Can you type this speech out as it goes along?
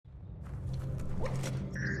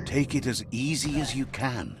Take it as easy as you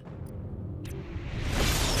can.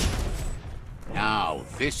 Now,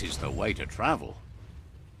 this is the way to travel.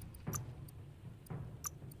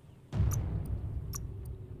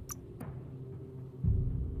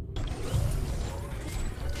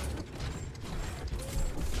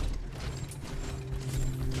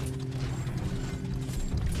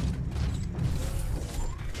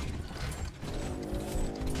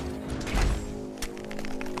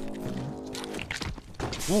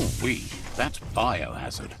 Ooh-wee, that's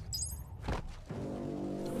biohazard.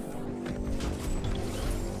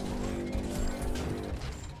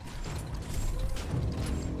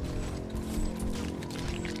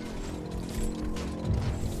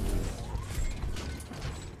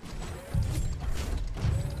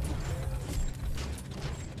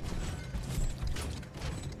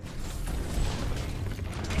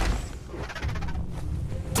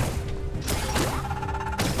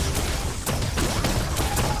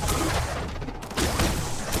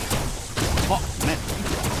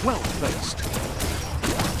 Well placed.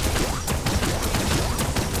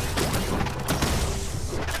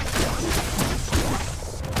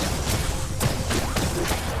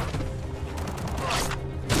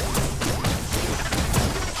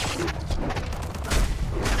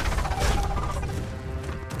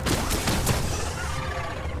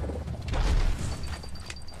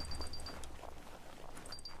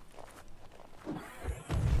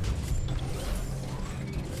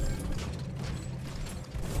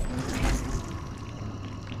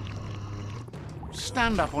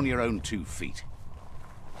 Stand up on your own 2 feet.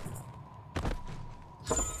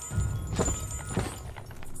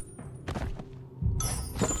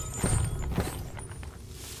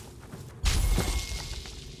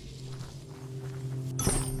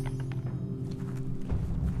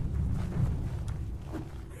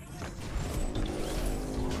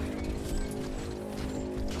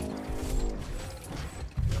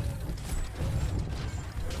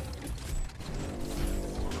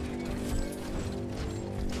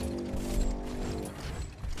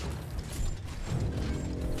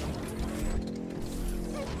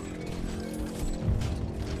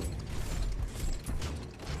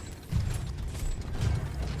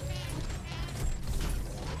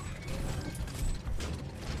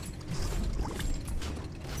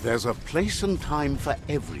 There's a place and time for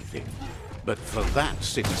everything. But for that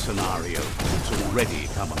city scenario, it's already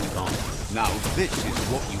come and gone. Now this is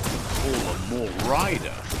what you could call a more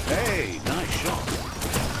rider. Hey, nice shot.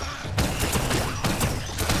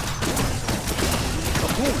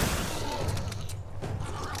 Kaboom!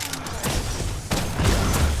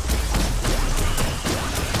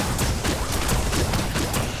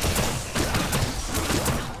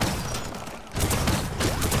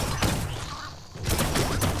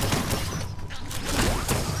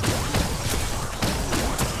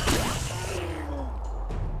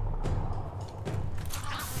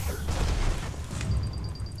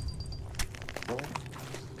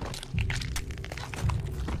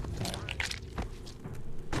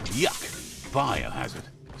 Yuck! Biohazard.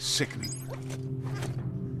 Sickening.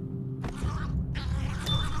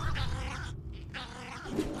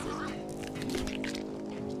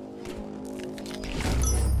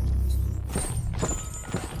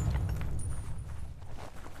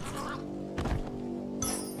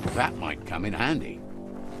 That might come in handy.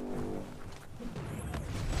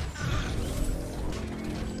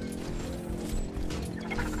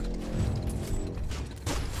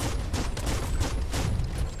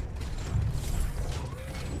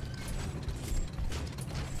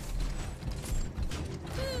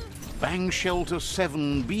 Bang Shelter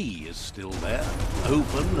 7B is still there,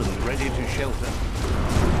 open and ready to shelter.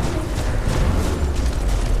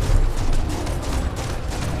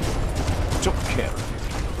 Took care of it.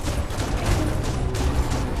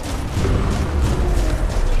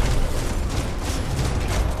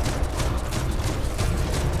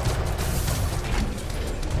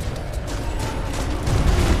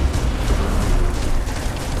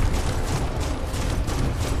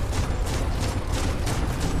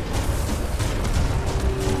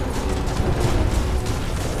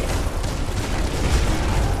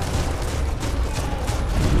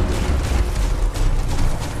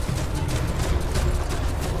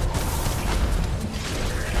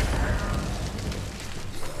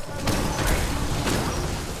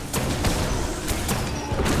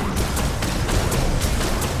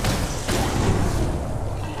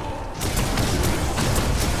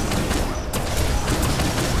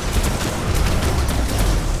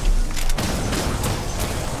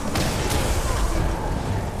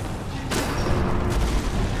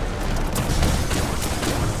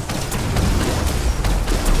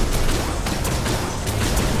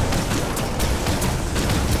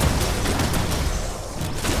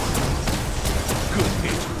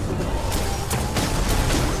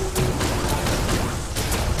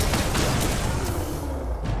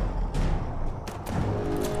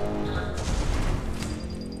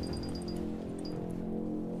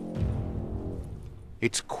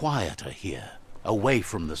 It's quieter here, away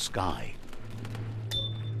from the sky.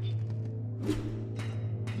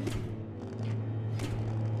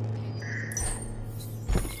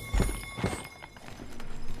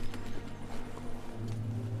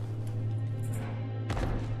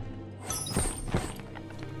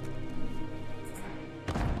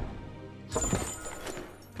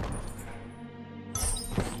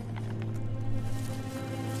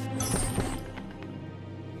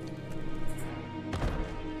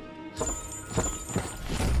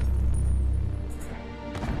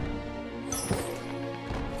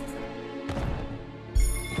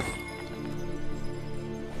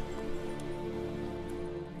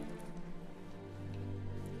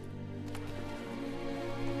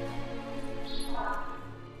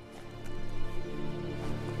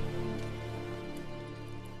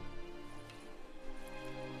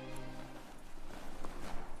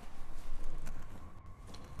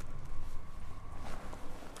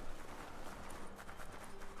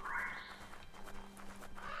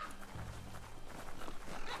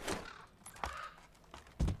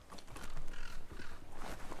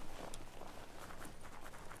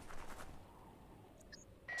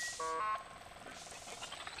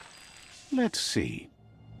 Let's see.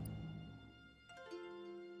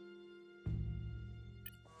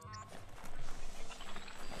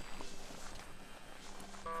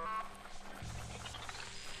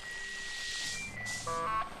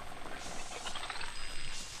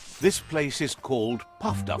 This place is called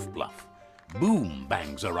Puff Duff Bluff. Boom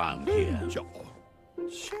bangs around here.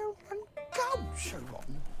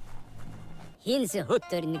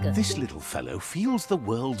 This little fellow feels the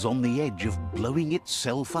world's on the edge of blowing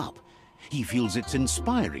itself up. He feels it's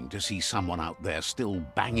inspiring to see someone out there still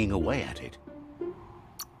banging away at it.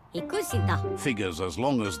 Figures as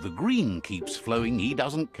long as the green keeps flowing, he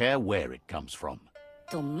doesn't care where it comes from.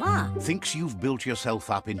 Thinks you've built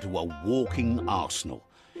yourself up into a walking arsenal.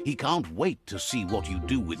 He can't wait to see what you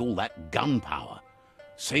do with all that gunpowder.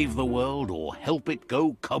 Save the world or help it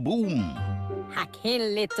go kaboom.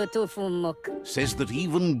 Says that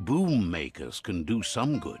even boom makers can do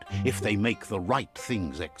some good if they make the right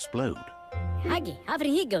things explode.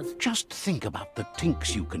 Just think about the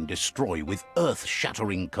tinks you can destroy with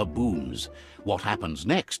earth-shattering kabooms. What happens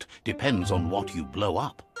next depends on what you blow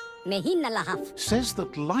up. Says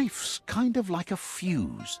that life's kind of like a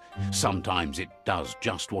fuse. Sometimes it does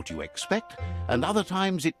just what you expect, and other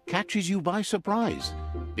times it catches you by surprise.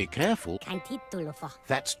 Be careful.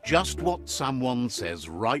 That's just what someone says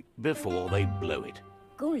right before they blow it.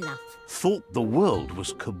 Thought the world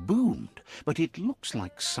was kaboomed, but it looks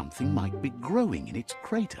like something might be growing in its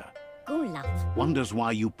crater. Wonders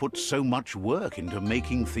why you put so much work into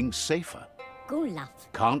making things safer.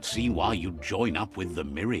 Can't see why you'd join up with the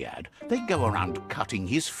Myriad. They go around cutting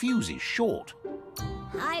his fuses short.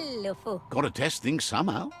 Gotta test things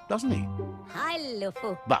somehow, doesn't he?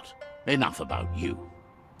 But enough about you.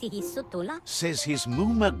 Says his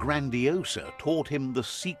Muma Grandiosa taught him the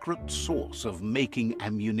secret source of making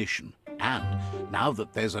ammunition. And now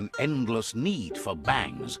that there's an endless need for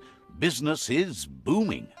bangs, business is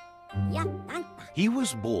booming. He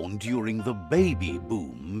was born during the baby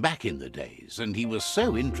boom back in the days, and he was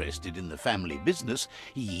so interested in the family business,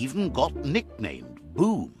 he even got nicknamed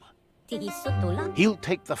Boom. He'll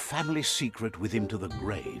take the family secret with him to the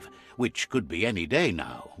grave, which could be any day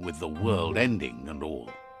now, with the world ending and all.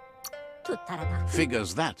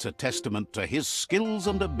 Figures that's a testament to his skills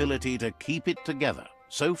and ability to keep it together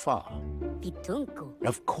so far.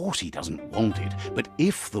 Of course he doesn't want it, but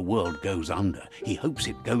if the world goes under, he hopes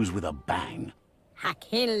it goes with a bang.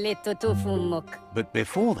 But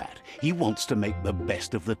before that, he wants to make the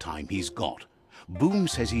best of the time he's got. Boom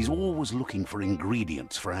says he's always looking for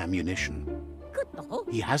ingredients for ammunition.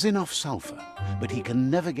 He has enough sulfur, but he can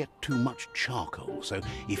never get too much charcoal, so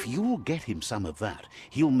if you'll get him some of that,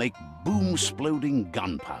 he'll make boom-sploding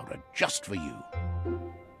gunpowder just for you.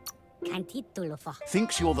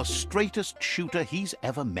 Thinks you're the straightest shooter he's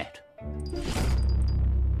ever met.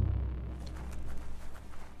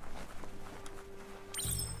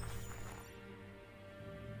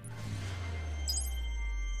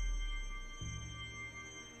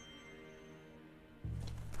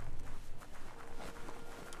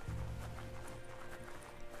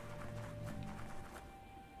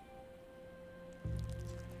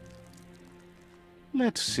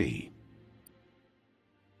 Let's see.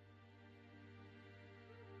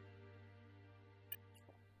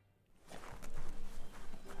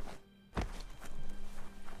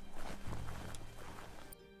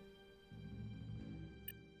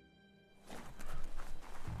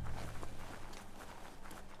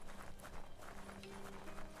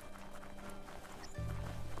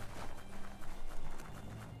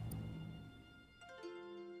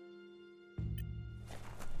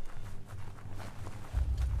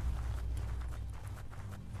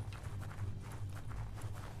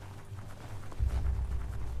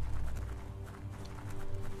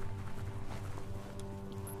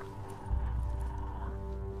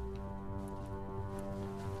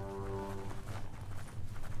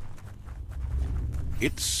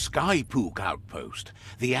 It's Skypook Outpost.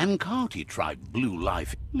 The Ankati tribe blew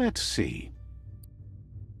life. Let's see.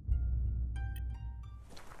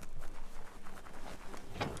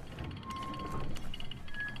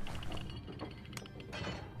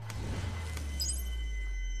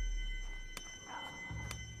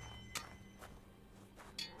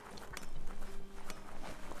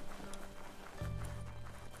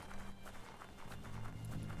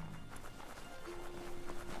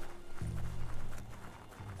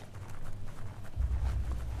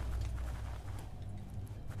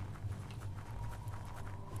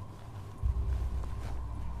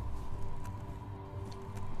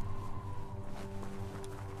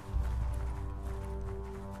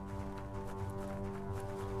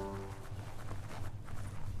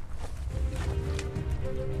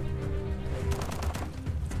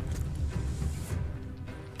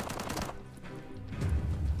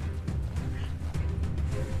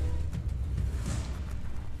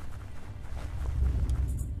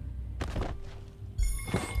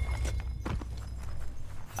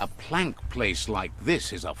 A plank place like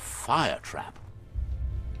this is a fire trap.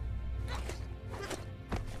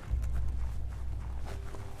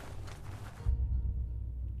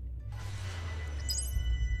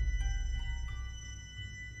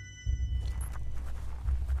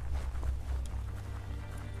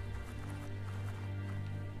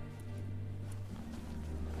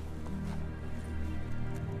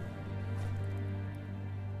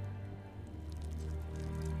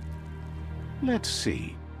 Let's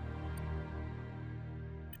see.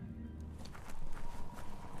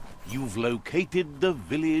 You've located the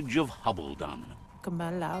village of Hubbledon.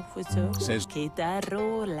 Says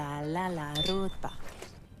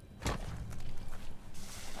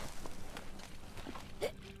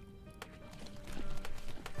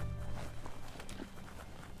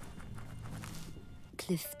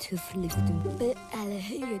Cliff to Flifton, but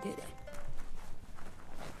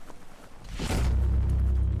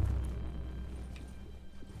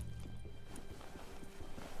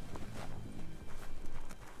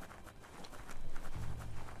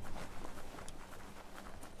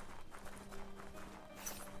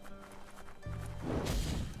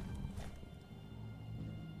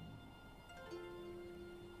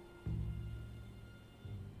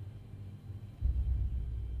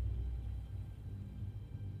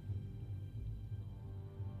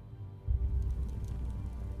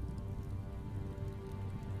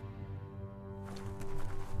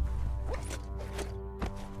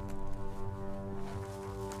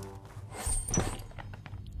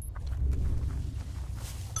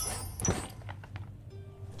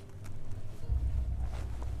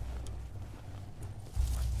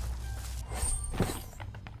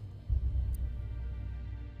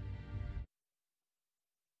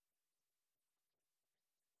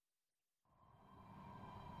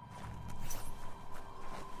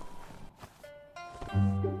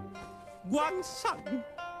one son.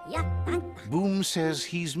 Boom says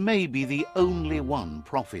he's maybe the only one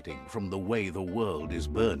profiting from the way the world is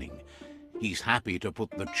burning. He's happy to put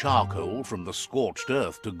the charcoal from the scorched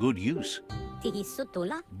earth to good use.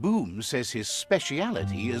 Boom says his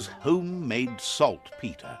speciality is homemade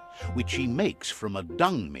saltpeter, which he makes from a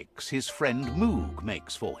dung mix his friend Moog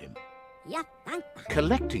makes for him.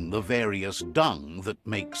 Collecting the various dung that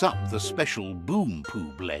makes up the special Boom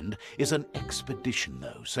Poo blend is an expedition,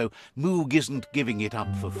 though, so Moog isn't giving it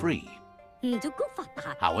up for free.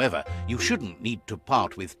 However, you shouldn't need to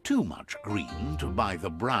part with too much green to buy the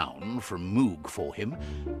brown from Moog for him.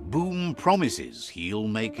 Boom promises he'll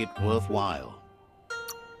make it worthwhile.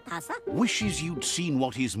 Wishes you'd seen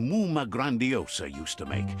what his Muma Grandiosa used to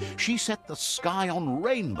make. She set the sky on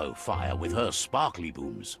rainbow fire with her sparkly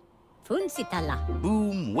booms.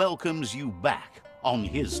 Boom welcomes you back on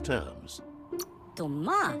his terms.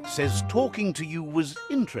 Says talking to you was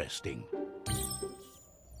interesting.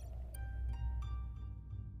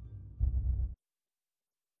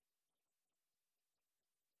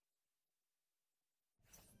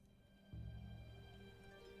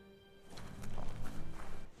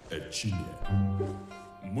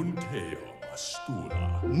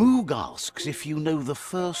 Moog asks if you know the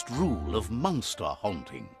first rule of monster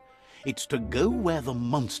haunting. It's to go where the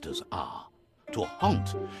monsters are. To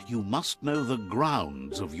haunt, you must know the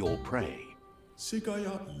grounds of your prey.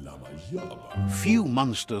 Few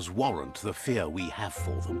monsters warrant the fear we have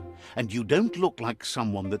for them, and you don't look like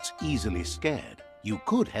someone that's easily scared. You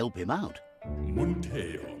could help him out.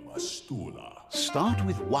 Start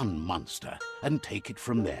with one monster and take it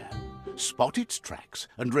from there. Spot its tracks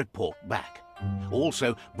and report back.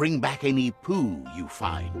 Also, bring back any poo you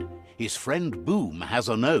find. His friend Boom has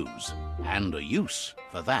a nose, and a use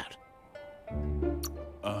for that.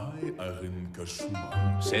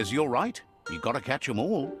 Says you're right. You gotta catch 'em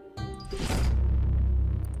all.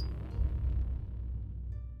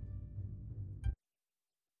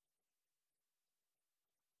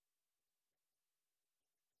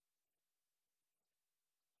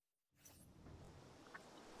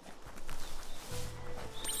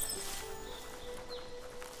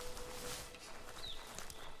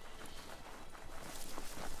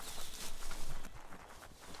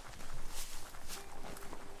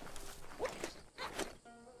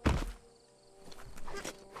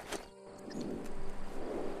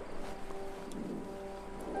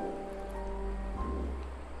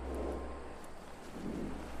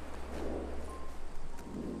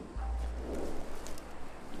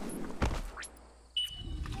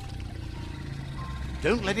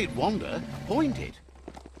 Don't let it wander. Point it.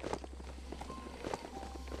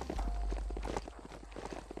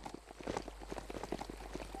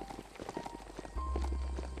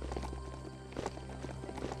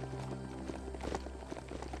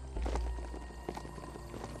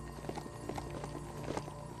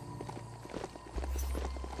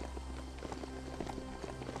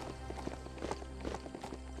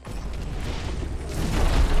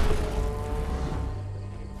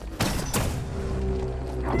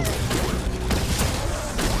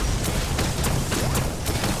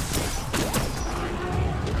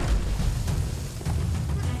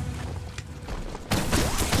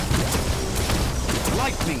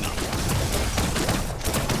 Lightning up.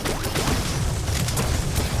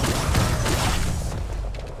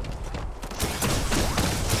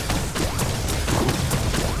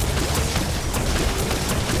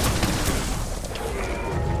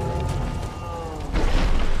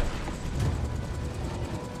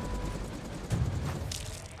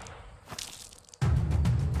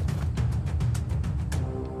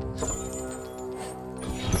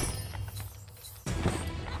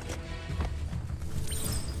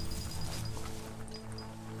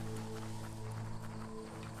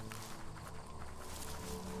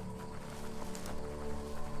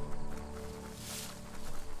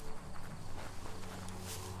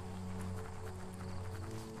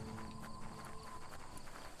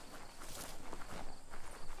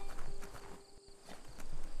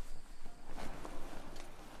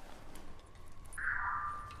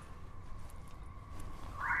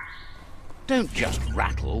 Don't just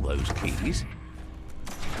rattle those keys.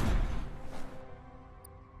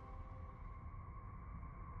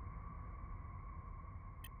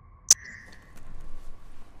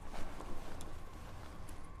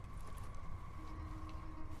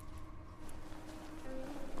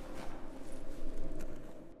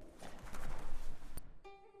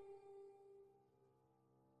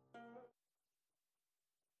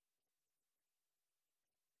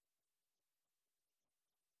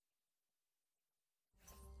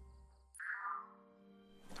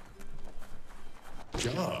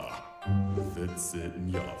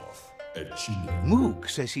 Moog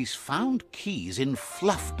says he's found keys in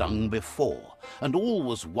fluff dung before, and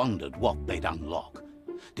always wondered what they'd unlock.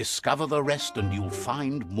 Discover the rest and you'll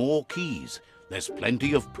find more keys. There's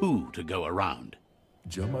plenty of poo to go around.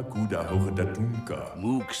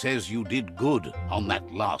 Moog says you did good on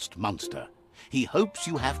that last monster. He hopes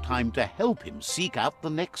you have time to help him seek out the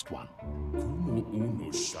next one.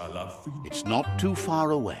 It's not too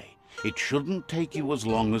far away. It shouldn't take you as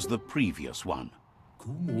long as the previous one.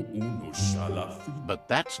 But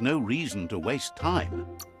that's no reason to waste time.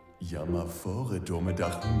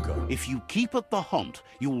 If you keep at the haunt,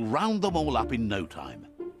 you'll round them all up in no time.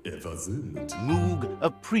 Moog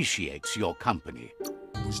appreciates your company.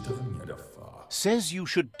 Says you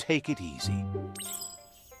should take it easy.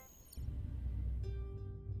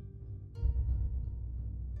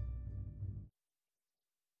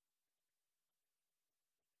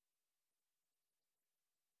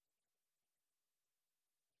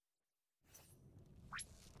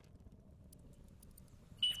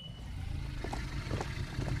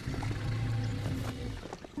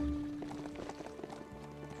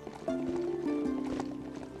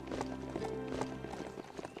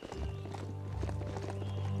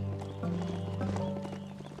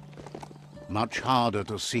 Much harder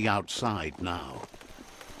to see outside now.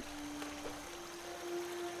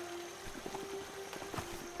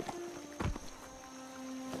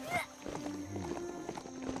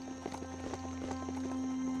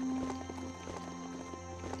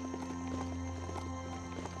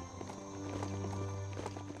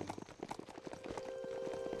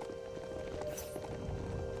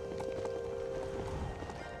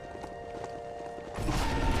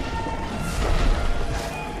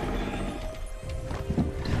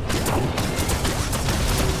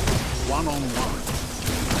 One-on-one.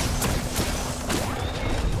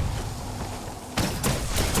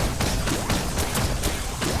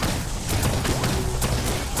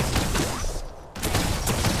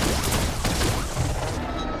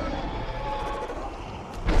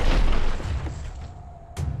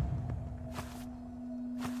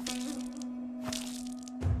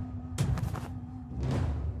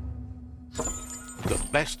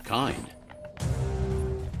 best kind.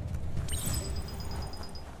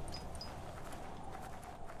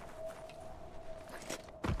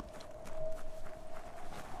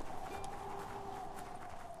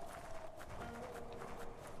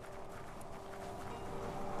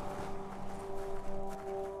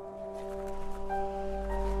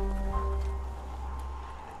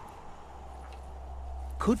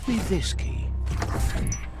 Could be this key.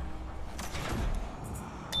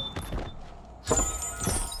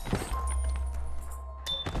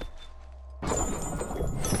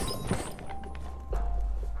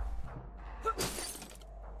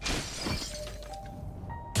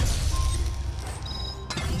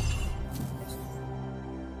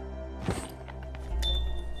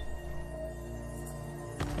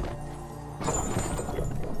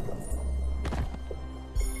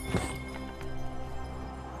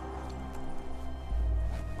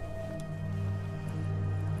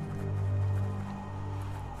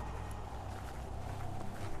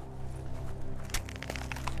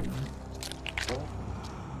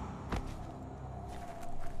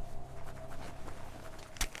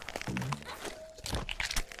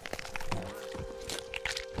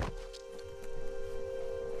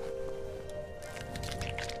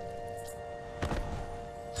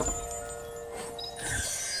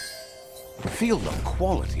 Feel the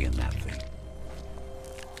quality in that thing.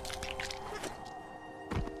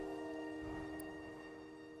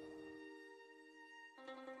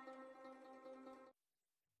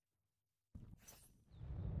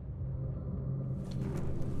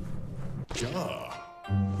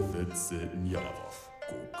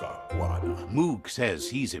 Moog says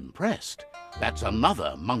he's impressed. That's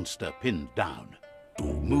another monster pinned down.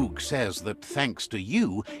 Moog says that thanks to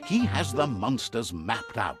you, he has the monsters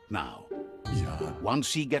mapped out now.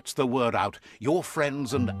 Once he gets the word out, your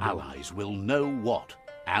friends and allies will know what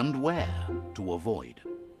and where to avoid.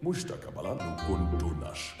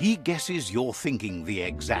 He guesses you're thinking the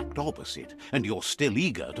exact opposite, and you're still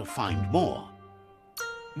eager to find more.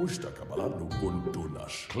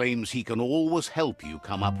 Claims he can always help you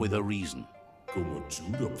come up with a reason.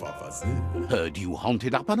 Heard you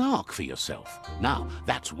haunted up an ark for yourself. Now,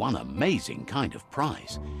 that's one amazing kind of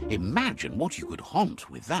prize. Imagine what you could haunt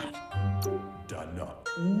with that.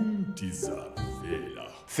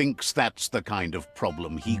 Thinks that's the kind of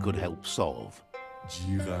problem he could help solve.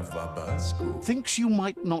 Thinks you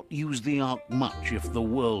might not use the ark much if the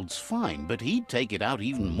world's fine, but he'd take it out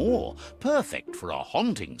even more. Perfect for a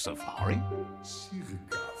haunting safari.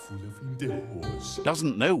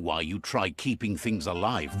 Doesn't know why you try keeping things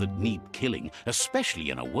alive that need killing, especially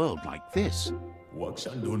in a world like this.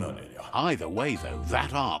 Either way, though,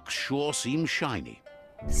 that ark sure seems shiny.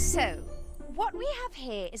 So, what we have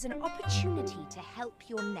here is an opportunity to help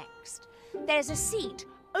your next. There's a seat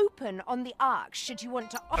open on the ark should you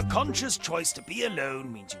want to... A conscious choice to be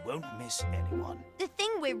alone means you won't miss anyone. The thing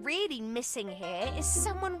we're really missing here is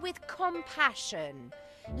someone with compassion.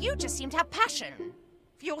 You just seem to have passion.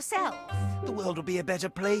 For yourself. The world would be a better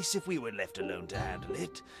place if we were left alone to handle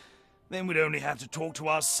it. Then we'd only have to talk to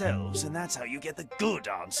ourselves, and that's how you get the good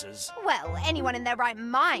answers. Well, anyone in their right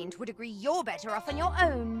mind would agree you're better off on your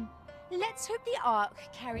own. Let's hope the ark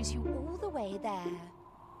carries you all the way there.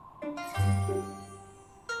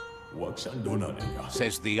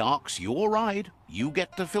 Says the ark's your ride. You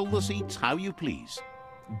get to fill the seats how you please.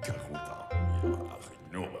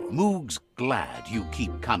 Moog's glad you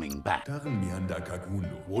keep coming back.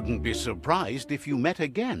 Wouldn't be surprised if you met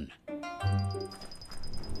again.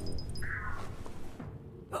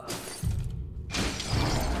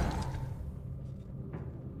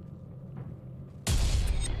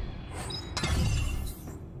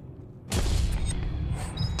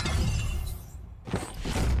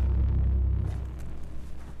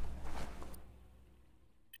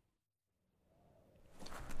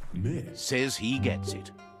 Says he gets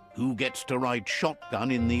it. Who gets to ride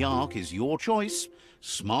shotgun in the ark is your choice.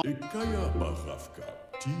 Smart.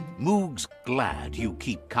 Moog's glad you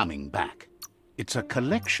keep coming back. It's a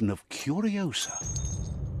collection of curiosa.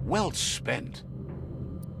 Well spent.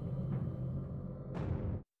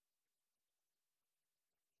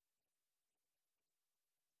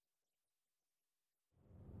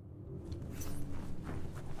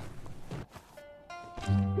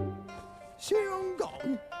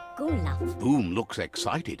 Boom looks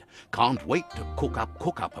excited. Can't wait to cook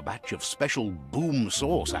up a batch of special Boom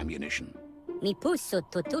sauce ammunition.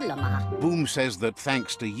 Boom says that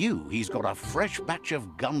thanks to you, he's got a fresh batch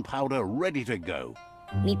of gunpowder ready to go.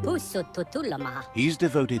 He's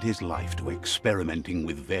devoted his life to experimenting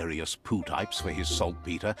with various poo types for his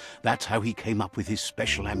saltpeter. That's how he came up with his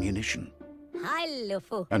special ammunition.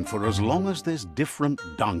 And for as long as there's different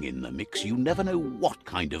dung in the mix, you never know what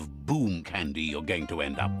kind of boom candy you're going to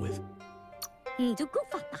end up with.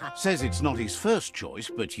 Says it's not his first choice,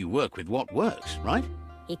 but you work with what works, right?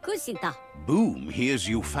 Boom hears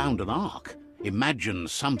you found an ark. Imagine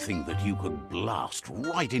something that you could blast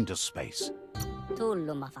right into space.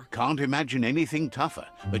 Can't imagine anything tougher,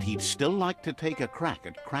 but he'd still like to take a crack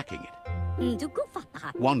at cracking it.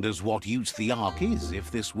 Wonders what use the ark is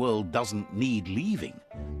if this world doesn't need leaving.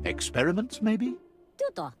 Experiments, maybe?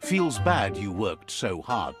 Feels bad you worked so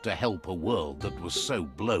hard to help a world that was so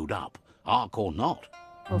blowed up, ark or not.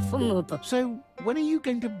 So, when are you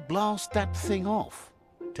going to blast that thing off?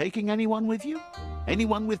 Taking anyone with you?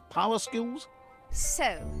 Anyone with power skills?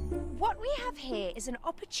 So, what we have here is an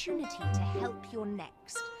opportunity to help your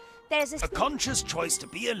next. There's A conscious choice to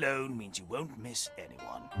be alone means you won't miss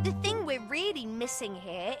anyone. The thing we're really missing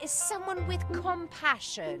here is someone with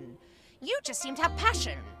compassion. You just seem to have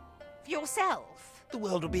passion. For yourself. The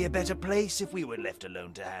world would be a better place if we were left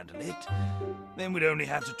alone to handle it. Then we'd only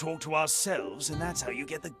have to talk to ourselves, and that's how you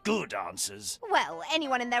get the good answers. Well,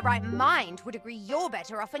 anyone in their right mind would agree you're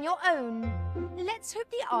better off on your own. Let's hope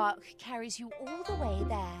the arc carries you all the way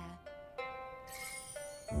there.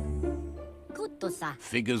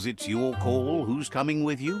 Figures it's your call who's coming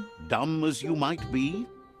with you, dumb as you might be.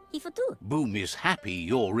 Boom is happy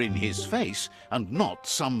you're in his face and not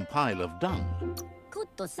some pile of dung.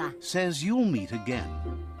 Says you'll meet again.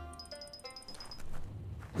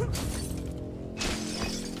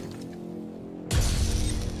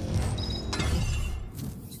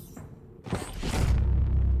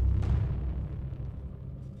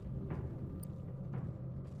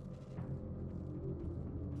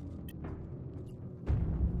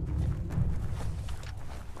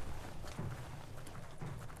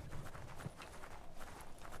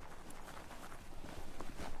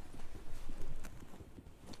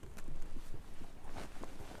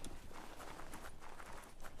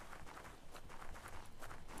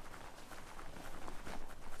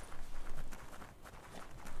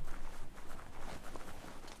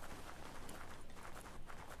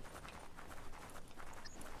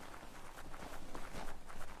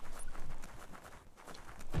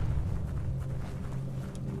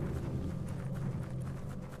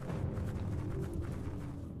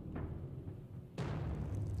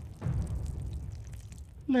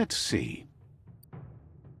 Let's see.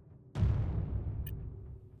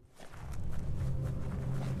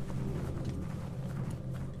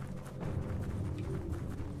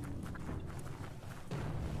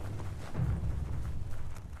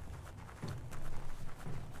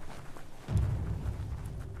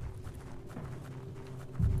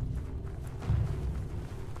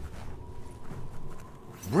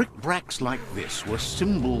 Brick-bracks like this were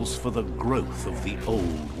symbols for the growth of the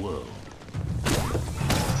old world.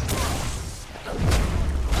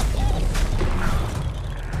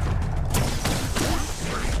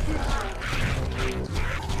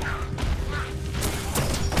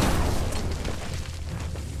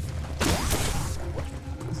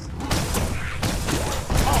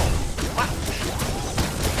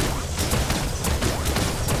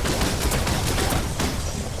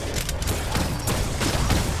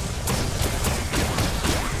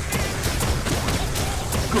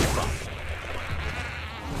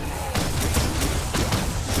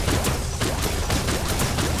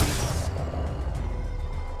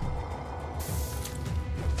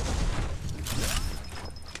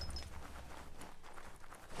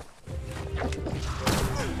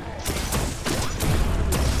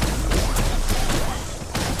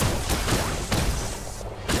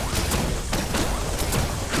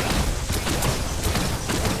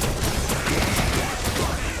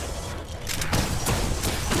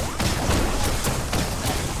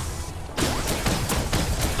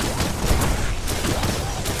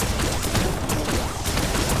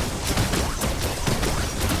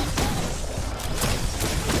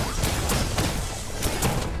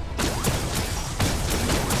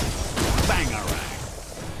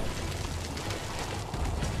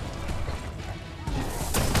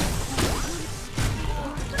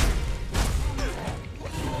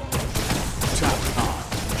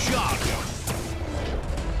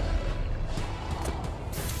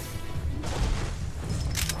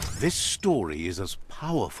 This story is as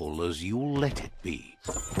powerful as you'll let it be.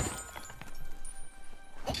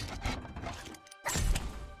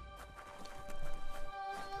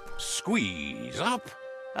 Squeeze up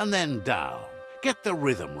and then down. Get the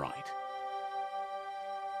rhythm right.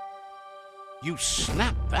 You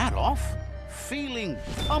snap that off, feeling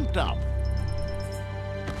pumped up.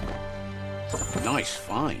 Nice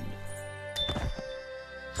find.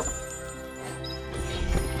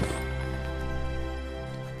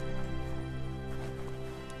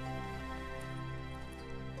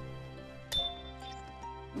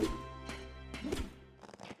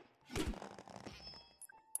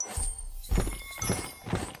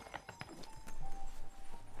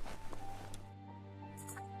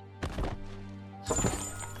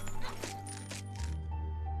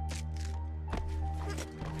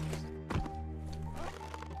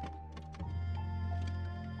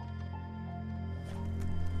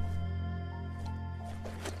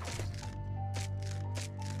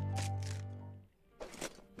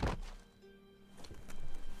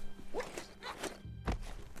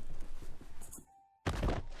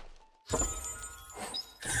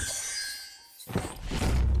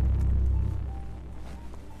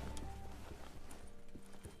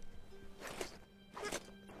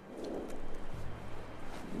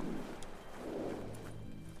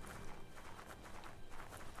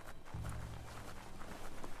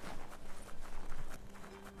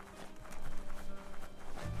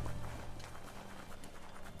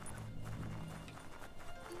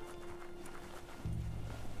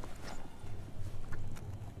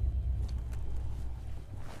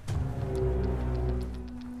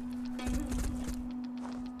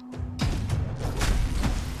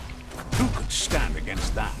 could stand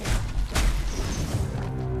against that?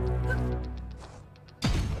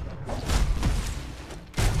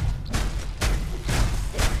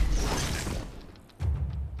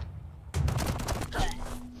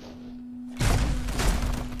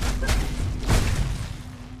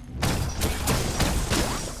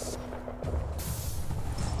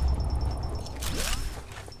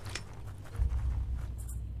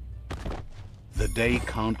 The day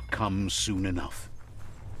can't come soon enough.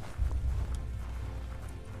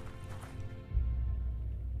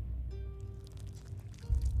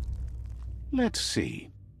 Let's see.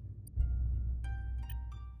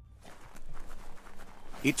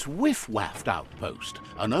 It's Whiff-Waffed Outpost,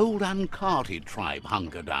 an old uncarted tribe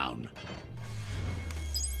hunker down.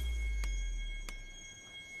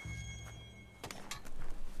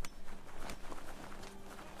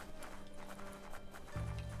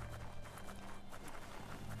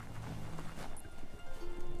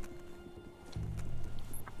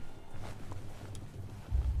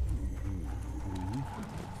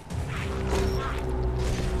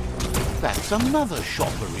 That's another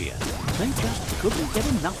shopperia. They just couldn't get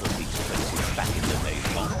enough of these places back in the day,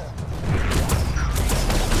 Tom.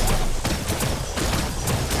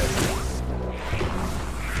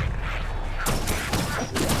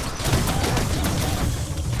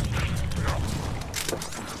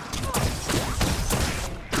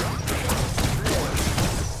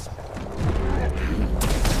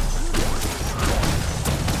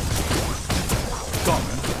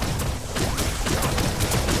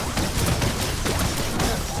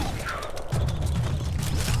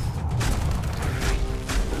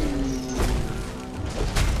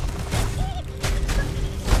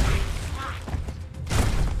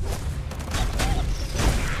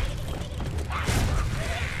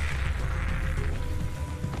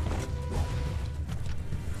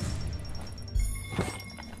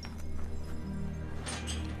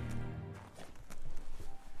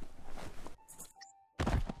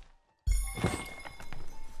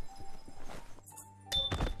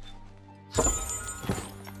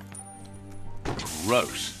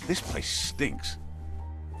 Gross. This place stinks.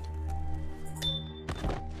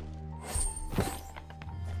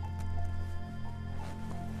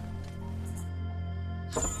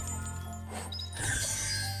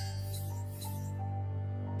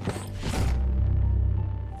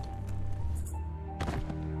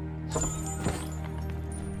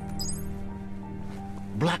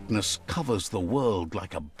 Blackness covers the world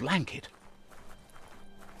like a blanket.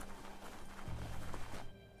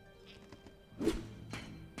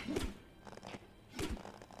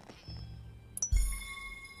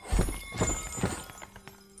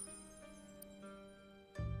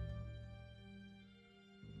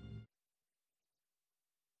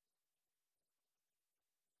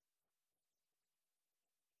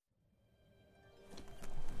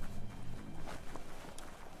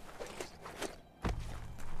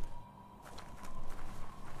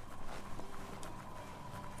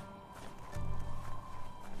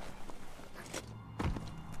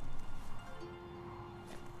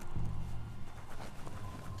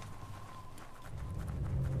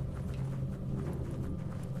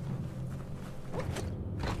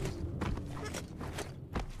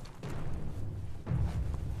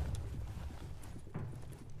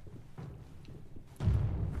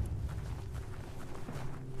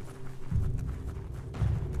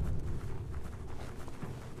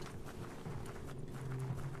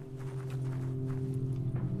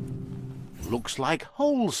 Looks like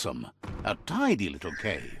wholesome. A tidy little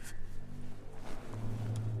cave.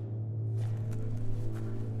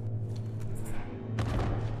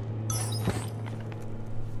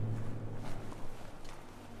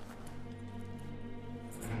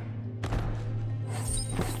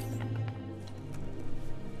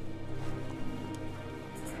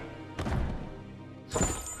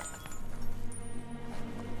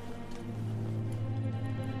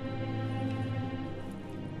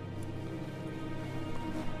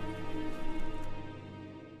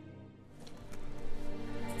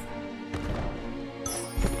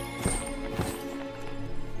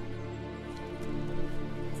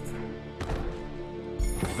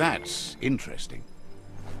 That's interesting.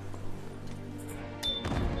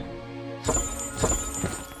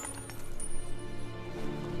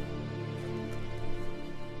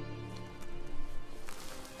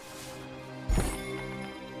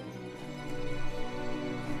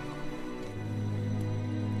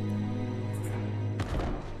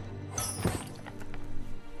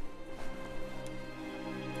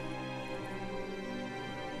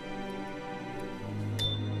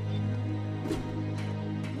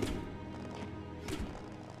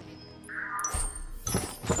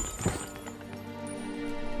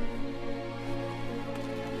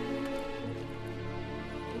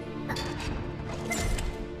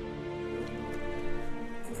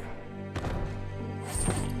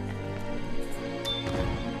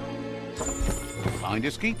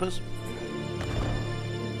 Finders keepers.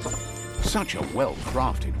 Such a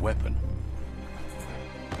well-crafted weapon.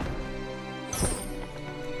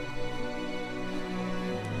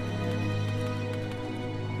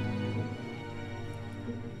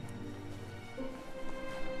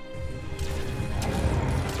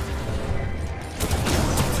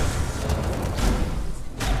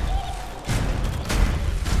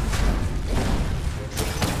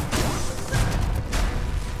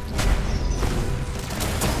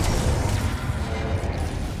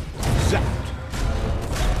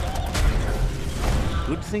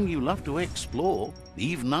 Good thing you love to explore,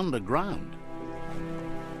 even underground.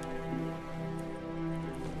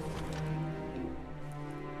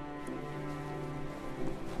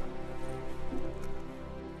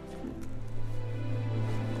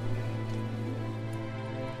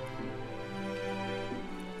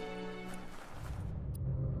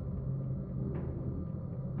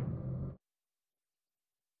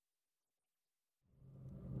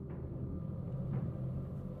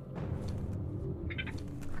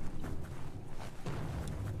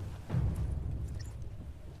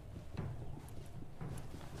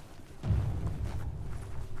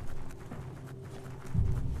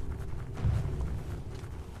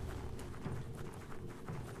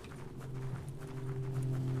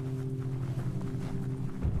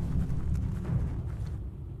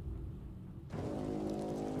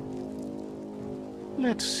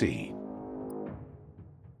 Let's see.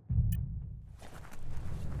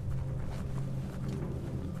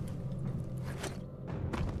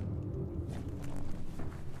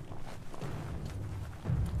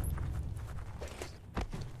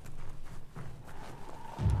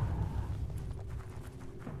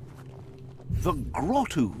 The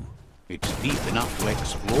grotto. It's deep enough to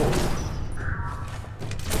explore.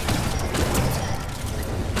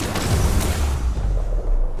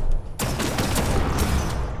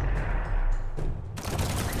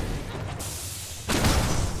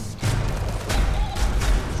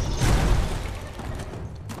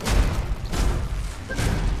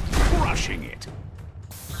 Crushing it.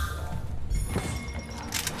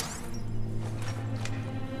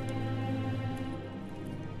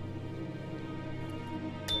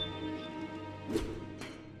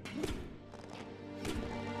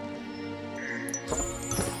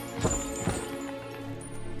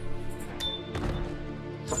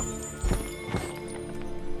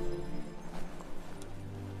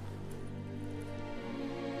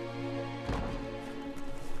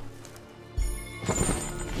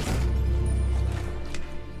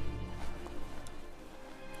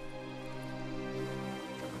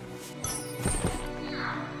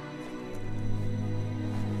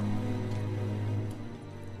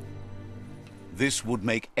 This would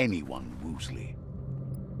make anyone woozy.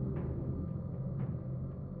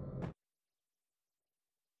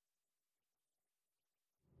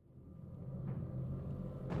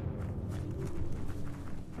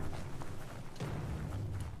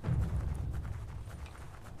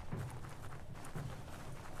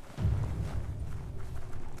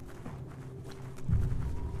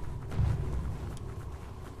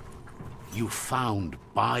 You found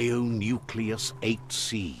Bionucleus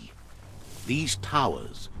 8C. These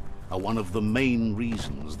towers are one of the main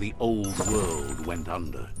reasons the old world went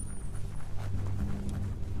under.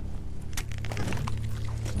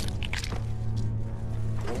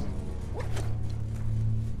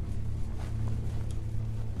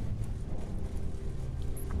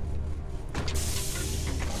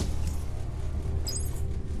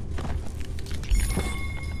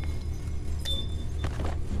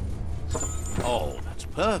 Oh, that's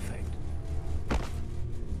perfect.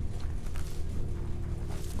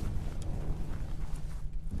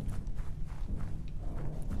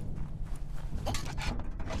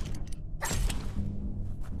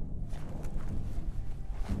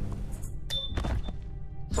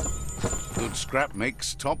 Good scrap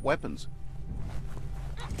makes top weapons.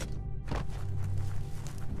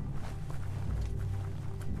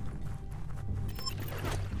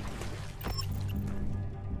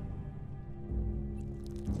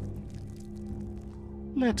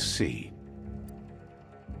 Let's see.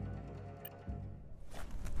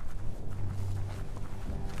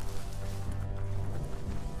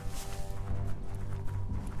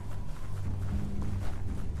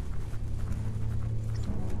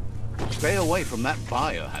 Stay away from that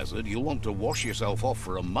biohazard. You'll want to wash yourself off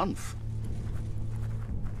for a month.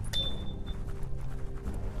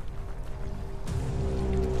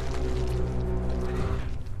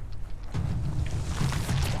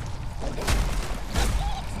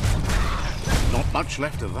 Not much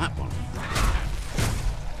left of that one.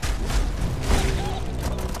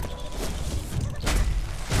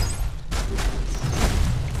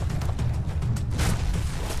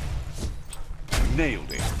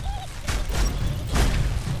 Nailed it.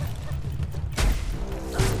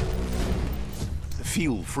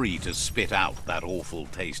 Feel free to spit out that awful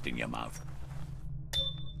taste in your mouth.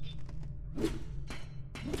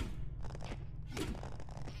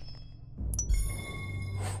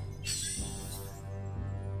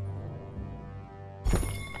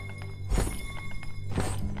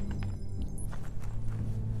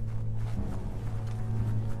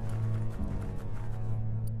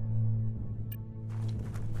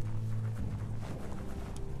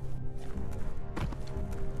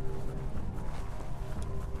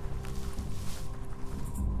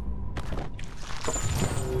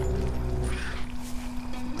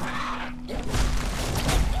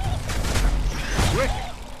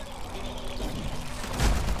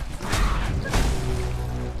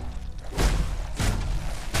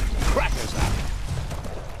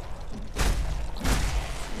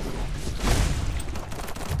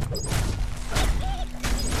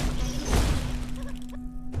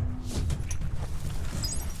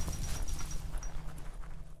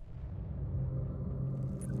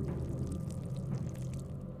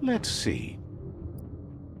 Let's see.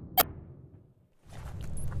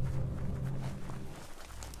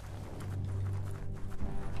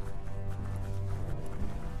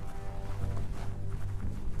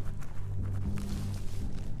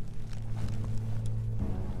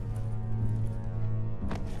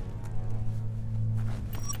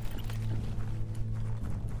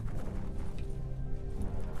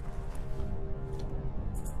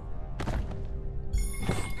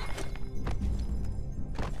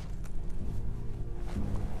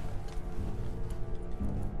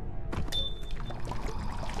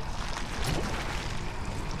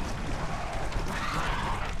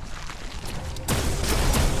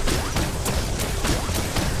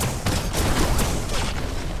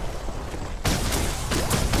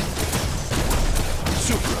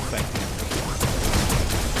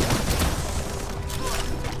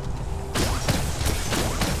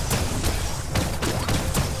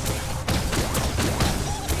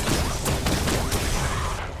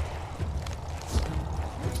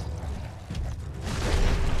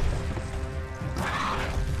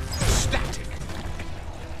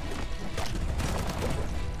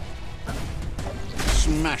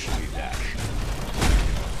 Smashly dash.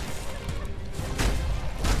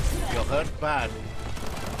 You're hurt bad.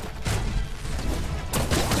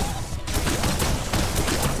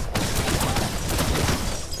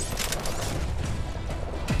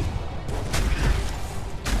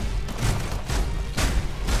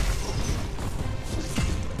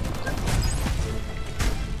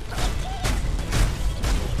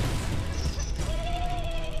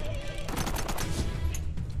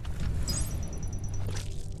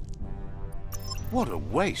 What a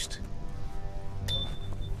waste.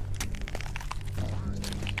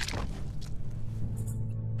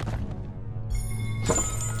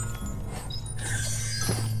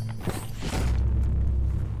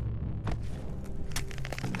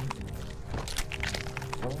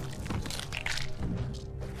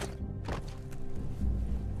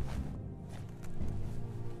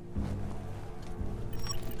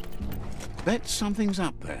 Bet something's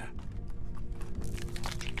up there.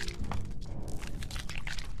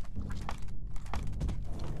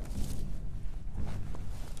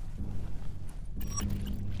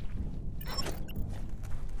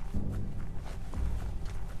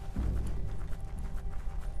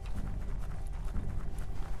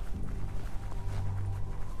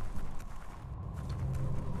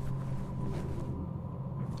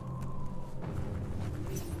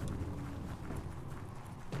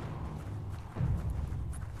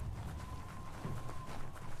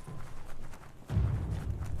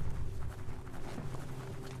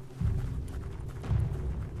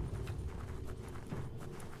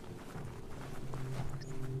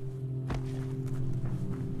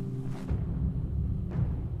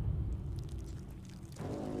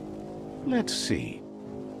 Let's see.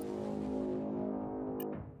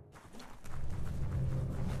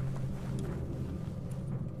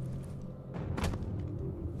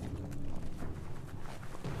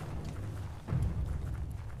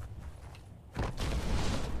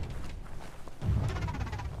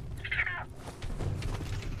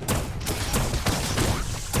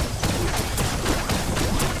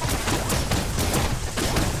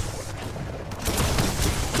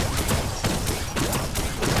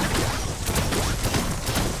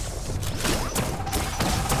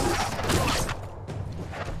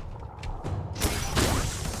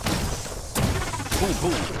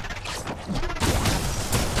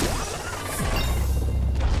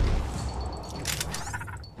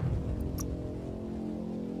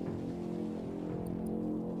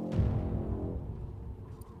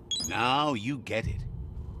 Now you get it.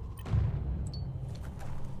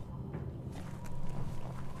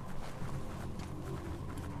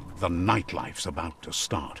 The nightlife's about to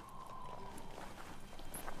start.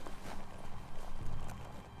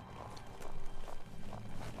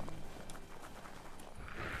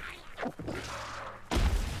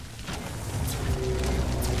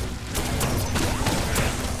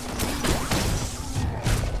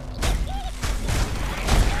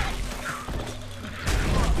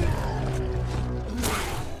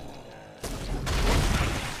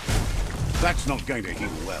 That's not going to heal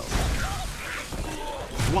well.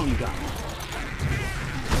 One down.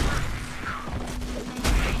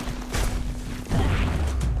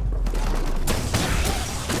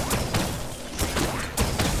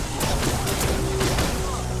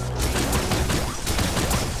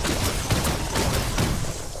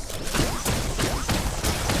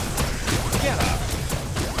 Get up.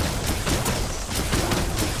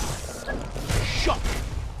 Shot.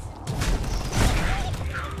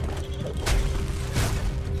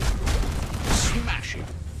 Smash him.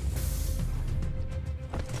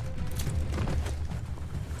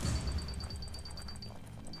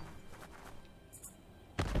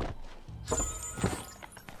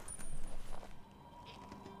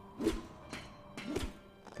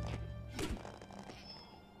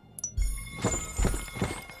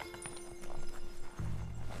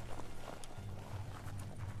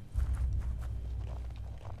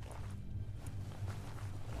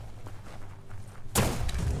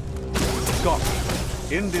 Got it.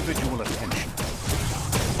 Individual attention.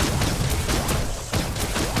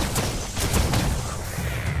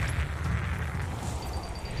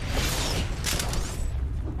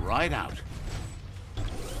 Right out.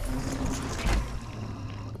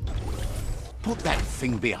 Put that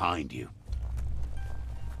thing behind you.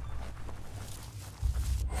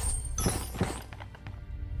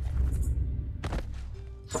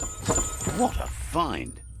 What a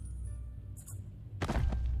find.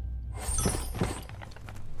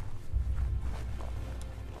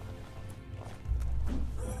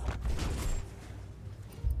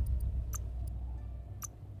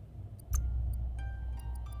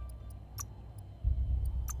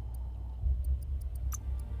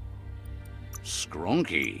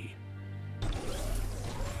 Skronky.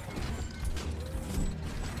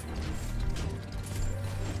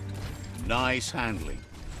 Nice handling.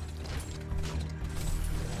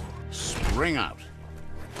 Spring out.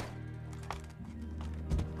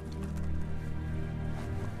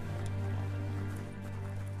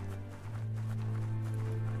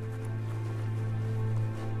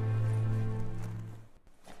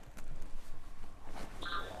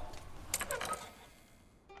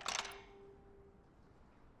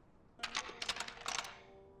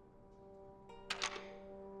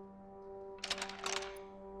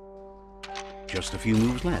 Just a few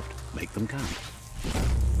moves left. Make them count.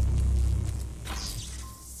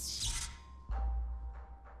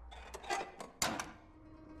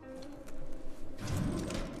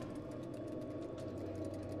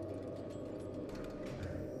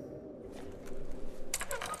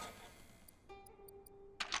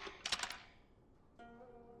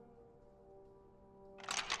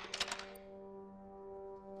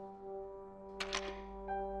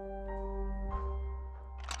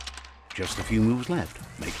 Just a few moves left.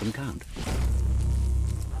 Make them count.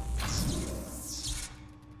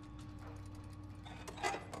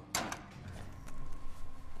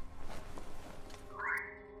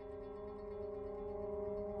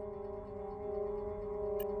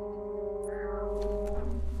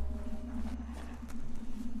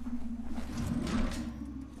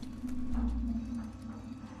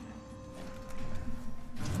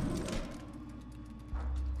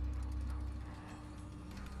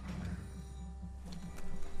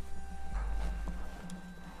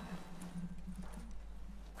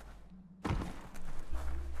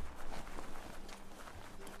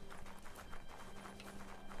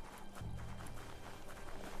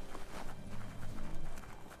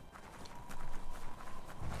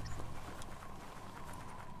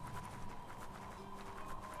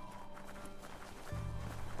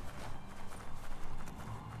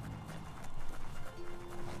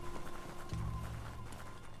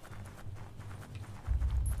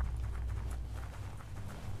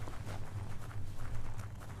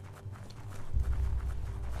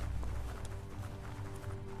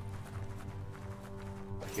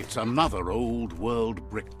 It's another old world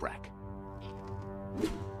bric-a-brac.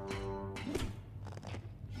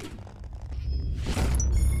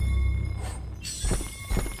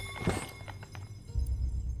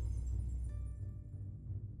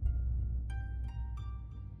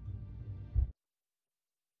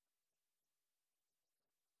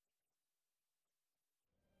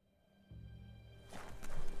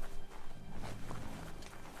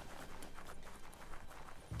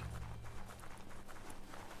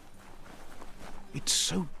 It's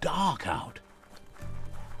so dark out.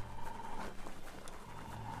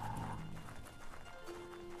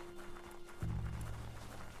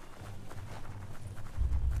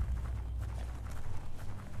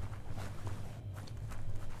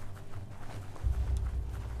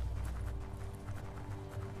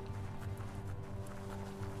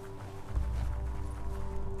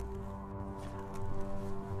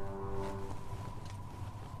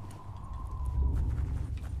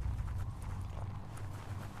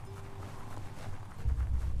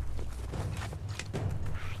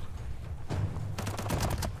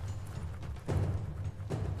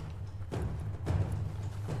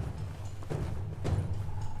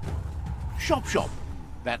 Shop, shop.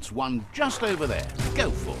 That's one just over there.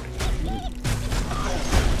 Go for it.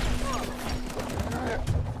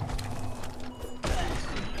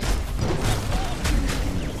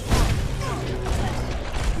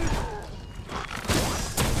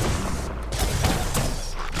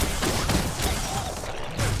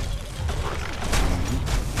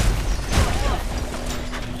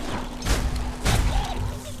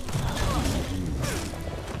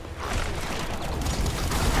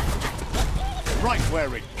 Right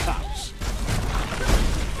where it cuts.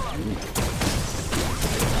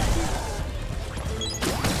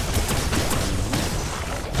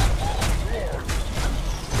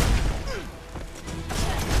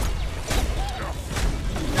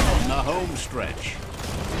 On the home stretch.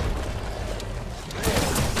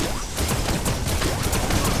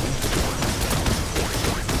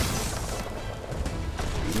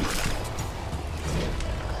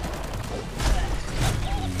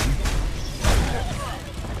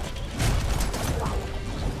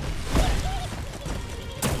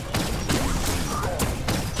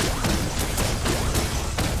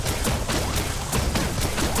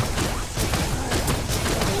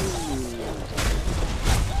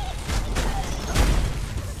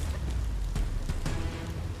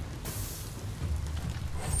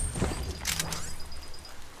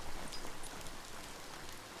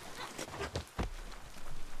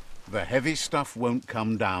 The heavy stuff won't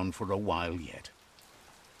come down for a while yet.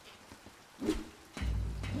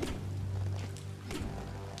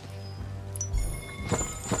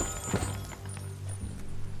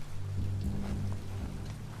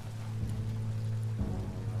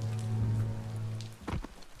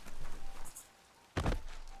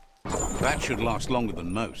 That should last longer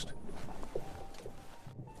than most.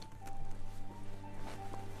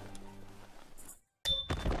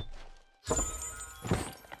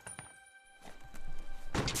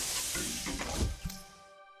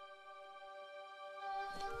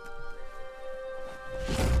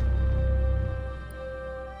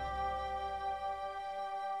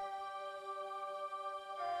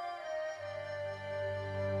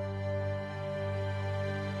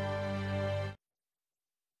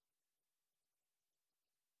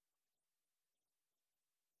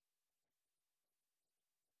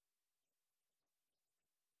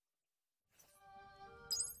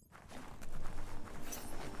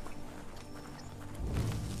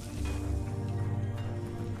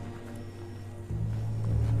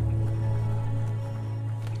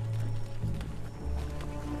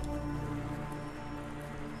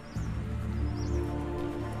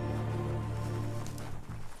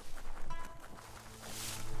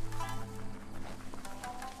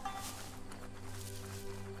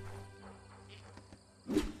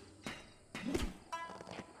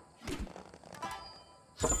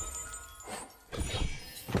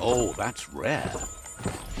 Oh, that's rare.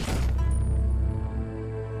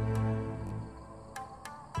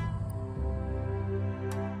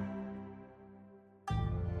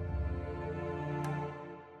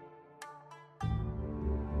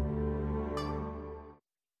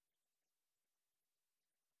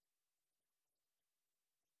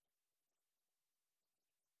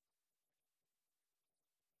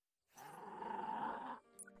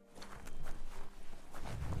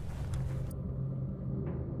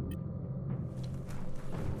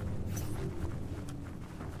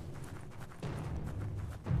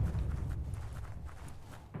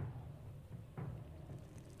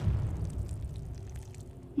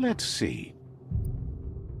 Let's see.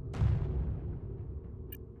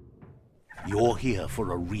 You're here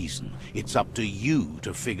for a reason. It's up to you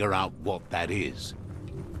to figure out what that is.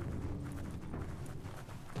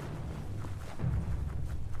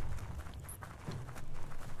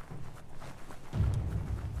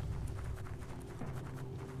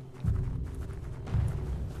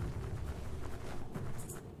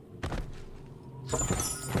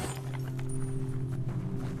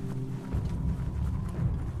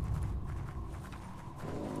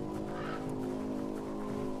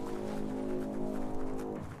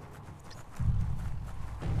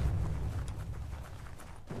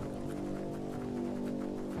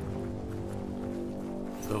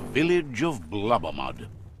 The village of Blubbermud,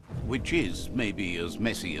 which is maybe as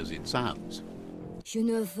messy as it sounds. Je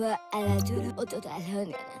ne veux à la douleur au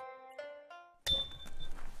total.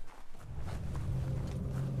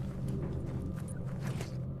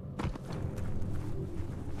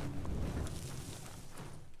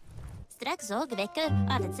 Straks òg vekker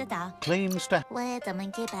alle da. Claims to... Wait a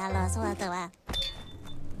minute, Bella, så det var.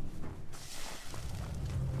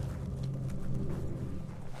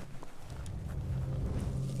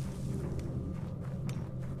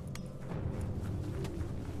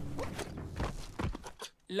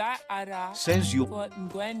 La ara. Says you... For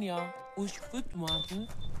Ngwenya, ush footman.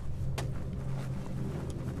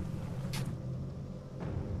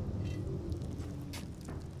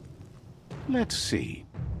 Let's see.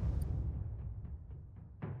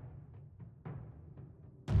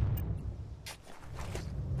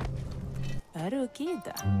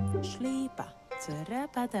 Arukida, Shlipa,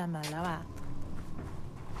 Tsurapada Malawa.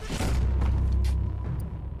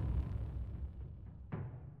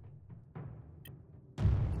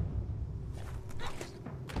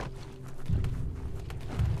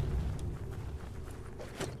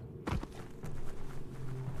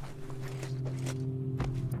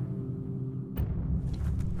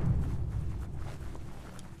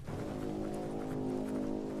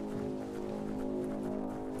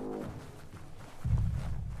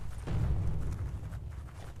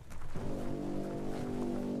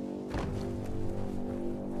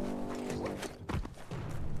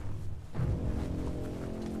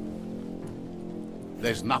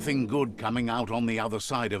 There's nothing good coming out on the other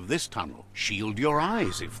side of this tunnel. Shield your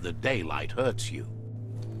eyes if the daylight hurts you.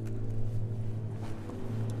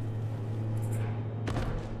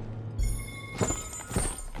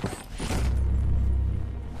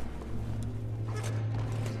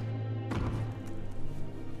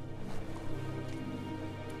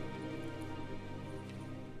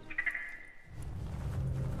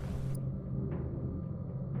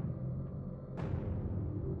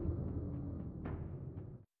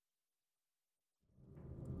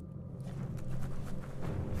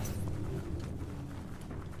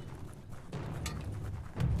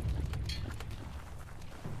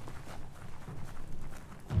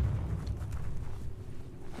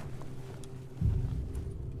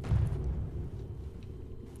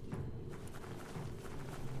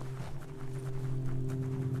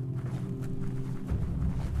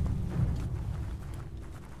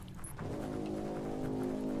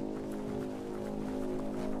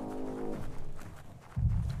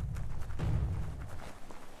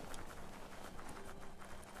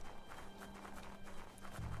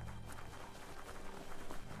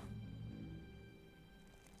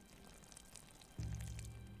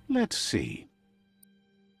 Let's see.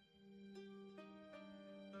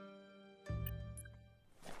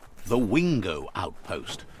 The Wingo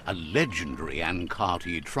Outpost, a legendary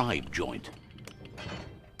Ankati tribe joint.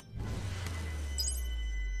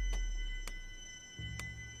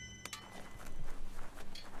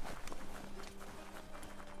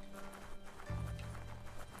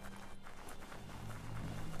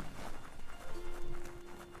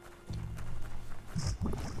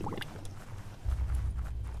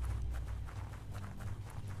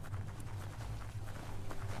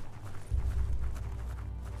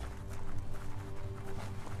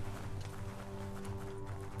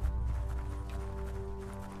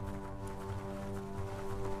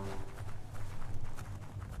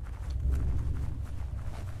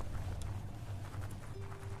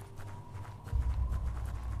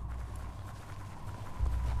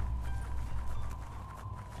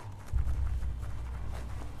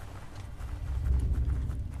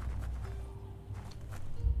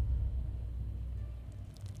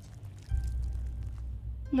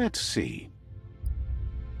 Let's see.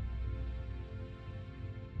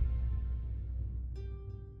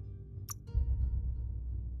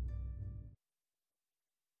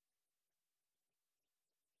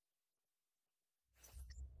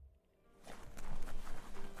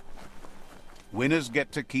 Winners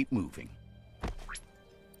get to keep moving.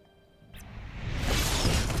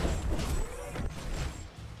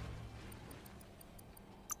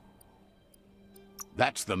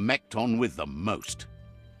 That's the Mekton with the most.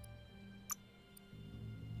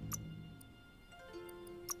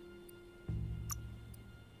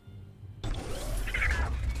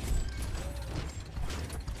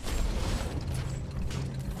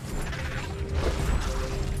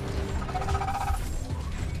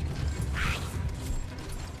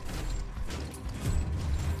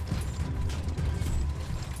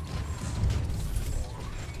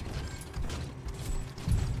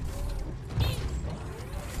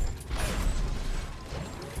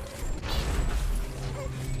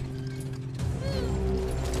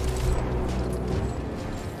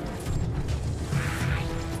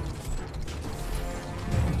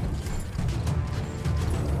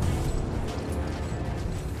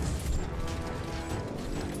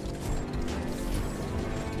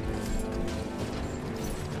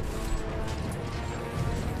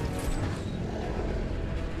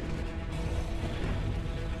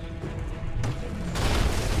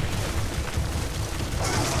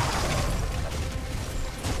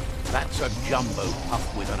 That's a jumbo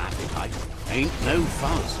puff with an appetite. Ain't no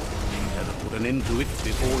fuzz. Better put an end to it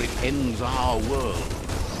before it ends our world.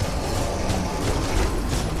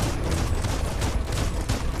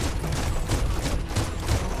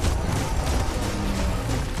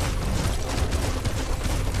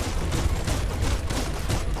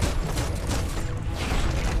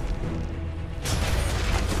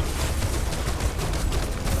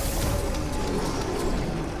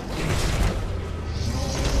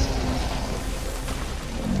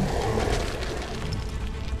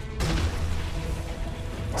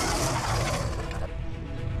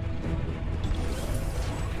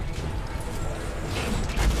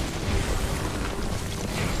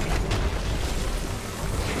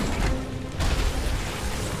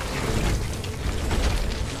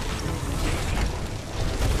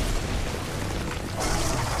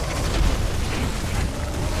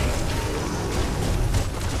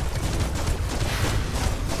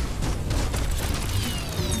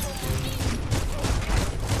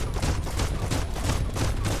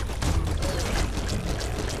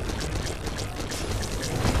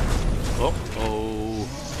 Uh-oh.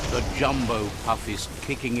 The jumbo puff is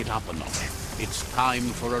kicking it up a notch. It's time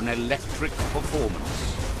for an electric performance.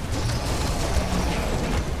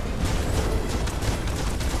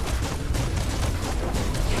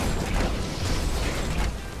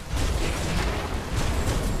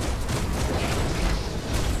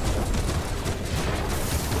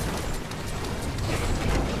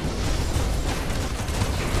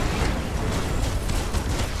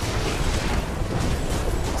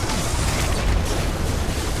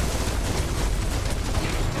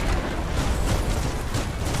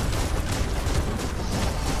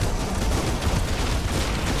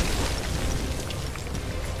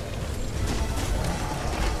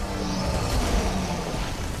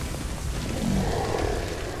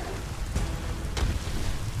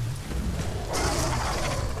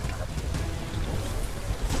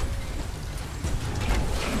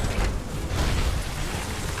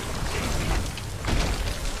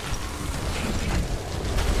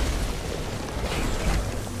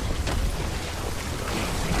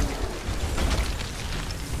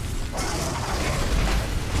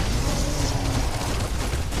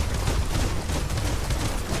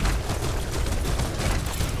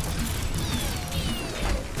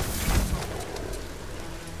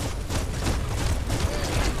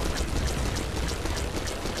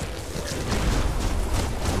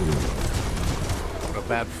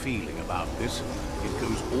 Bad feeling about this. It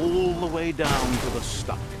goes all the way down to the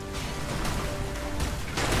stomach.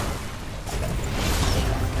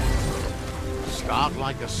 Start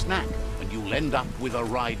like a snack, and you'll end up with a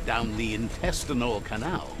ride down the intestinal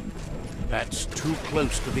canal. That's too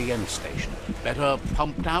close to the end station. Better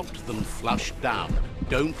pumped out than flushed down.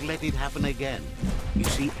 Don't let it happen again. You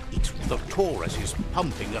see, it's the Taurus is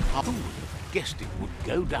pumping at half. Guessed it would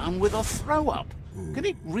go down with a throw-up. Can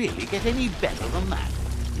it really get any better than that?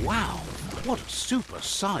 Wow, what a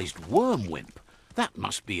super-sized worm wimp. That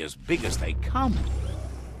must be as big as they come.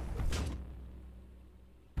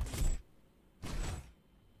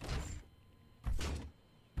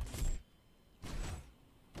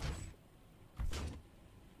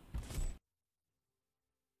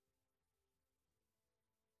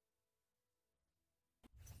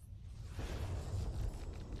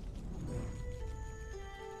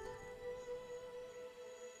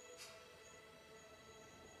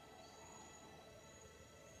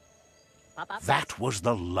 That was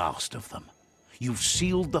the last of them. You've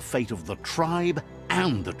sealed the fate of the tribe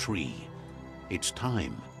and the tree. It's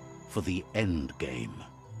time for the end game.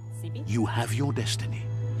 You have your destiny.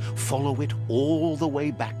 Follow it all the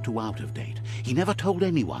way back to Out of Date. He never told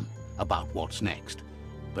anyone about what's next,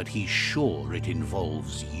 but he's sure it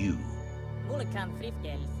involves you.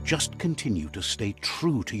 Just continue to stay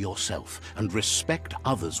true to yourself and respect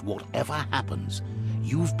others whatever happens.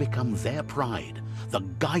 You've become their pride, the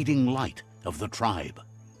guiding light of the tribe.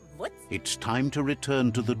 What? It's time to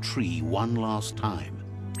return to the tree one last time.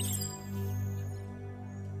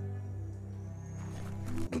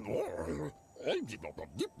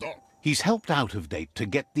 He's helped Out of Date to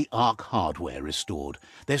get the Ark hardware restored.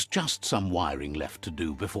 There's just some wiring left to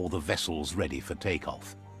do before the vessel's ready for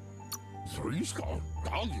takeoff.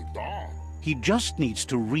 He just needs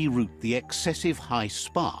to reroute the excessive high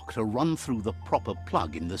spark to run through the proper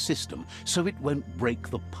plug in the system, so it won't break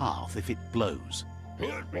the path if it blows.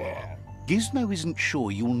 Gizmo isn't sure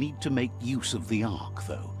you'll need to make use of the Ark,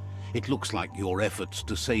 though. It looks like your efforts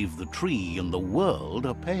to save the tree and the world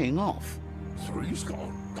are paying off.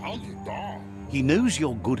 He knows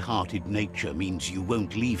your good-hearted nature means you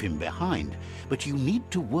won't leave him behind, but you need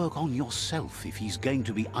to work on yourself if he's going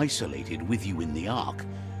to be isolated with you in the Ark.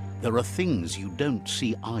 There are things you don't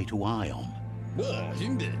see eye to eye on.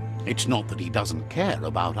 It's not that he doesn't care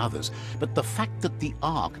about others, but the fact that the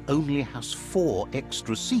Ark only has 4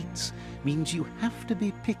 extra seats means you have to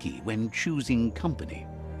be picky when choosing company.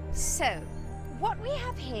 So, what we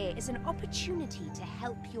have here is an opportunity to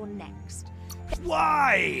help your next.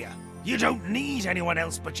 Why? You don't need anyone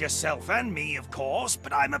else but yourself and me, of course,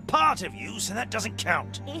 but I'm a part of you, so that doesn't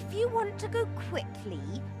count. If you want to go quickly,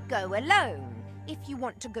 go alone. If you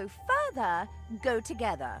want to go further, go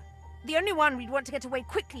together. The only one we'd want to get away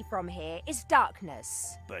quickly from here is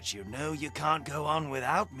darkness. But you know you can't go on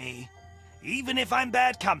without me. Even if I'm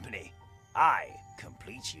bad company, I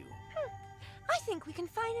complete you. I think we can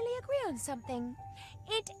finally agree on something.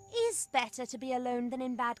 It is better to be alone than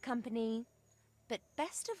in bad company. But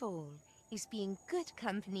best of all is being good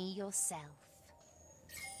company yourself.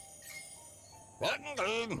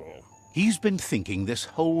 He's been thinking this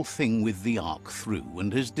whole thing with the Ark through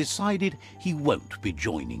and has decided he won't be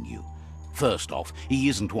joining you. First off, he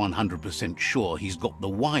isn't 100% sure he's got the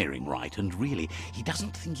wiring right, and really, he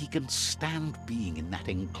doesn't think he can stand being in that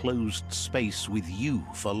enclosed space with you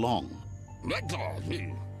for long.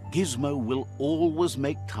 Gizmo will always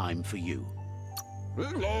make time for you.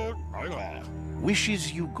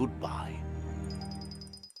 Wishes you goodbye.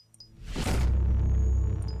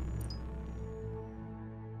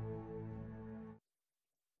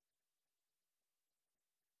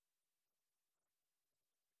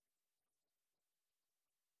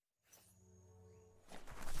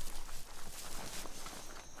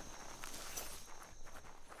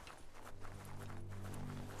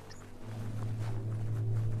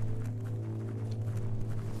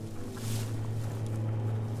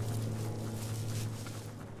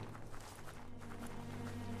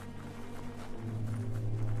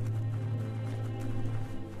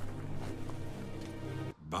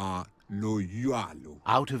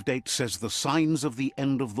 Out of Date says the signs of the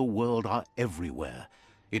end of the world are everywhere.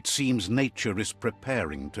 It seems nature is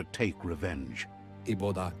preparing to take revenge.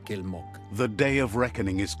 The day of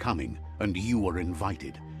reckoning is coming, and you are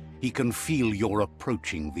invited. He can feel you're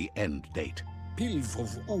approaching the end date.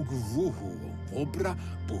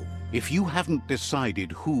 If you haven't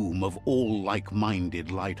decided whom of all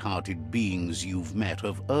like-minded, light-hearted beings you've met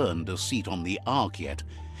have earned a seat on the Ark yet,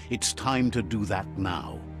 it's time to do that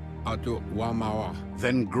now.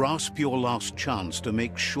 Then grasp your last chance to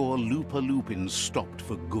make sure Lupa Lupin's stopped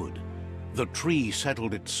for good. The tree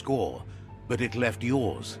settled its score, but it left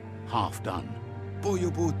yours half done.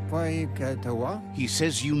 He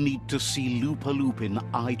says you need to see Lupa Lupin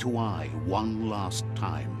eye to eye one last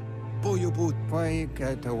time.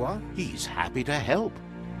 He's happy to help.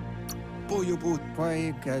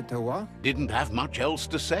 Didn't have much else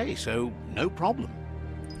to say, so no problem.